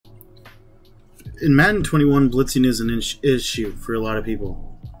in Madden 21, blitzing is an issue for a lot of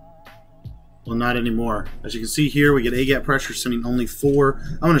people. Well, not anymore. As you can see here, we get A-gap pressure sending only 4.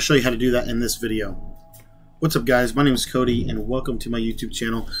 I'm going to show you how to do that in this video. What's up, guys? My name is Cody, and welcome to my YouTube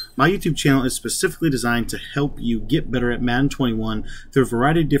channel. My YouTube channel is specifically designed to help you get better at Madden 21 through a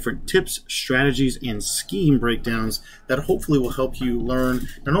variety of different tips, strategies, and scheme breakdowns that hopefully will help you learn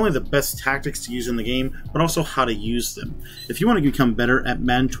not only the best tactics to use in the game, but also how to use them. If you want to become better at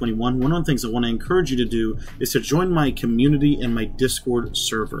Madden 21, one of the things I want to encourage you to do is to join my community and my Discord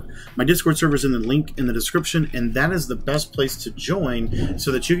server. My Discord server is in the link in the description, and that is the best place to join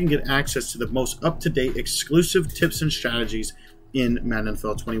so that you can get access to the most up-to-date exclusive tips and strategies in Madden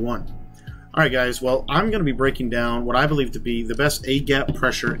NFL 21. Alright guys, well, I'm going to be breaking down what I believe to be the best A-gap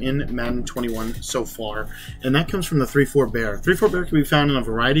pressure in Madden 21 so far, and that comes from the 3-4 bear. 3-4 bear can be found in a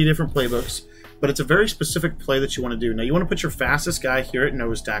variety of different playbooks, but it's a very specific play that you want to do. Now, you want to put your fastest guy here at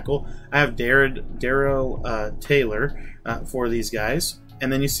nose tackle. I have Darrell Taylor for these guys.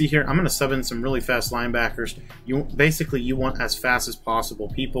 And then you see here, I'm going to sub in some really fast linebackers. Basically, you want as fast as possible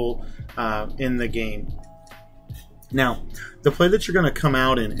people in the game. Now, the play that you're going to come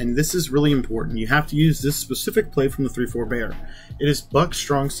out in, and this is really important, you have to use this specific play from the 3-4 bear. It is Buck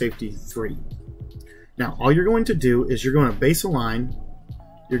Strong Safety 3. Now, all you're going to do is you're going to base a line,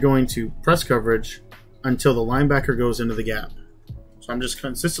 you're going to press coverage until the linebacker goes into the gap. So I'm just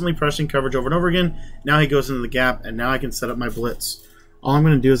consistently pressing coverage over and over again. Now he goes into the gap, and now I can set up my blitz. All I'm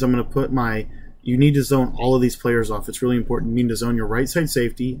going to do is I'm going to put you need to zone all of these players off. It's really important. You need to zone your right side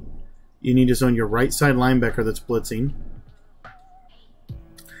safety. You need to zone your right side linebacker that's blitzing.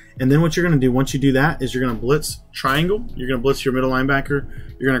 And then what you're going to do once you do that is you're going to blitz triangle. You're going to blitz your middle linebacker.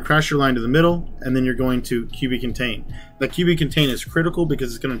 You're going to crash your line to the middle, and then you're going to QB contain. That QB contain is critical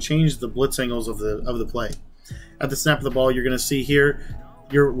because it's going to change the blitz angles of the play. At the snap of the ball, you're going to see here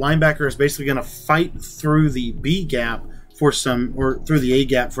your linebacker is basically going to fight through the B gap for some, or through the A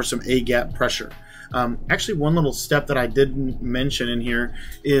gap for some A gap pressure. Actually, one little step that I didn't mention in here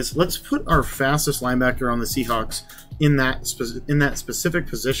is let's put our fastest linebacker on the Seahawks in that specific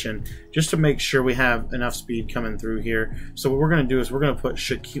position just to make sure we have enough speed coming through here. So what we're going to do is we're going to put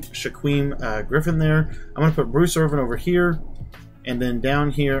Shaquem Griffin there. I'm going to put Bruce Irvin over here, and then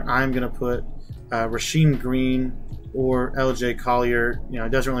down here I'm going to put Rasheem Green or LJ Collier. You know, it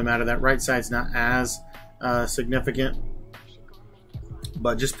doesn't really matter. That right side's not as significant.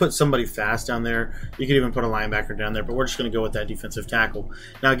 But just put somebody fast down there. You could even put a linebacker down there, but we're just going to go with that defensive tackle.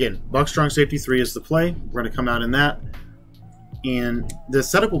 Now again, Buck Strong Safety 3 is the play. We're going to come out in that. And the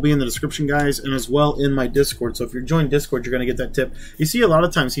setup will be in the description, guys, and as well in my Discord. So if you're joining Discord, you're going to get that tip. You see a lot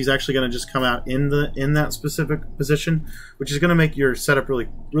of times he's actually going to just come out in that specific position, which is going to make your setup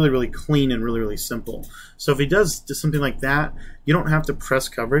really clean and really simple. So if he does something like that, you don't have to press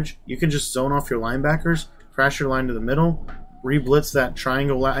coverage. You can just zone off your linebackers, crash your line to the middle, re-blitz that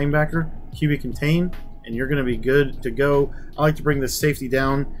triangle linebacker, QB contain, and you're going to be good to go. I like to bring this safety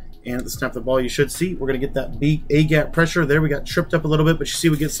down, and at the snap of the ball, you should see we're going to get that A-gap pressure. There we got tripped up a little bit, but you see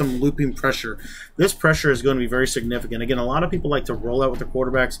we get some looping pressure. This pressure is going to be very significant. Again, a lot of people like to roll out with their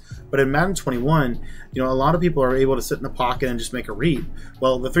quarterbacks, but in Madden 21, you know, a lot of people are able to sit in the pocket and just make a read.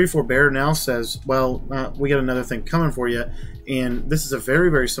 Well, the 3-4 bear now says, well, we got another thing coming for you, and this is a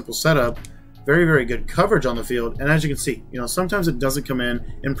very simple setup. Very good coverage on the field, and as you can see, you know, sometimes it doesn't come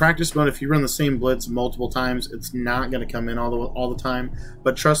in practice mode. If you run the same blitz multiple times, it's not going to come in all the time.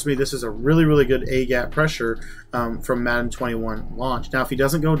 But trust me, this is a really good A-gap pressure from Madden 21 launch. Now, if he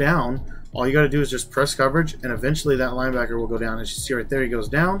doesn't go down, all you got to do is just press coverage, and eventually that linebacker will go down. As you see right there, he goes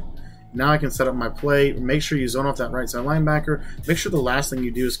down. Now I can set up my play. Make sure you zone off that right side linebacker. Make sure the last thing you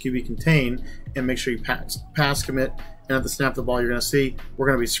do is QB contain, and make sure you pass commit. And at the snap of the ball, you're going to see we're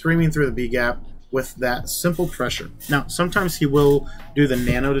going to be screaming through the B gap with that simple pressure. Now, sometimes he will do the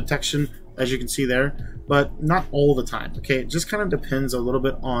nano detection, as you can see there, but not all the time. Okay, it just kind of depends a little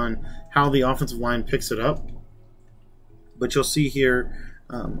bit on how the offensive line picks it up. But you'll see here,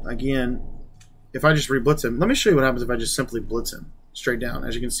 again, if I just re-blitz him, let me show you what happens if I just simply blitz him straight down.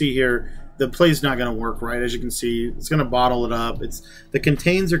 As you can see here, the play's not going to work right. As you can see, it's going to bottle it up. The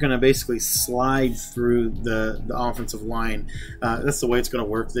contains are going to basically slide through the offensive line. That's the way it's going to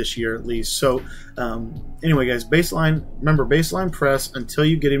work this year, at least. So anyway, guys, baseline. Remember, baseline press until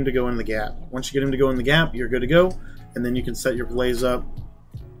you get him to go in the gap. Once you get him to go in the gap, you're good to go, and then you can set your plays up.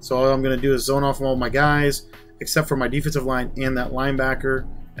 So all I'm going to do is zone off all my guys, except for my defensive line and that linebacker.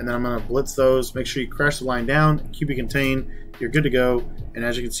 and then I'm going to blitz those. Make sure you crash the line down, QB contain, you're good to go. And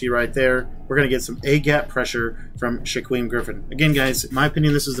as you can see right there, we're going to get some A-gap pressure from Shaquem Griffin. Again, guys, in my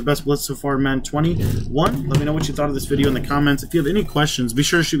opinion, this is the best blitz so far in Madden 21. Let me know what you thought of this video in the comments. If you have any questions, be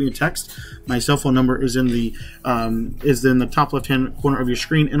sure to shoot me a text. My cell phone number is in the top left-hand corner of your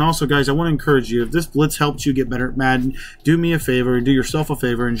screen. And also, guys, I want to encourage you, if this blitz helped you get better at Madden, do me a favor, do yourself a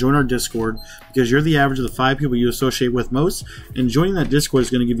favor, and join our Discord, because you're the average of the 5 people you associate with most. And joining that Discord is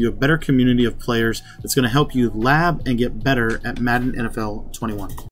going to give you a better community of players that's going to help you lab and get better at Madden NFL 21.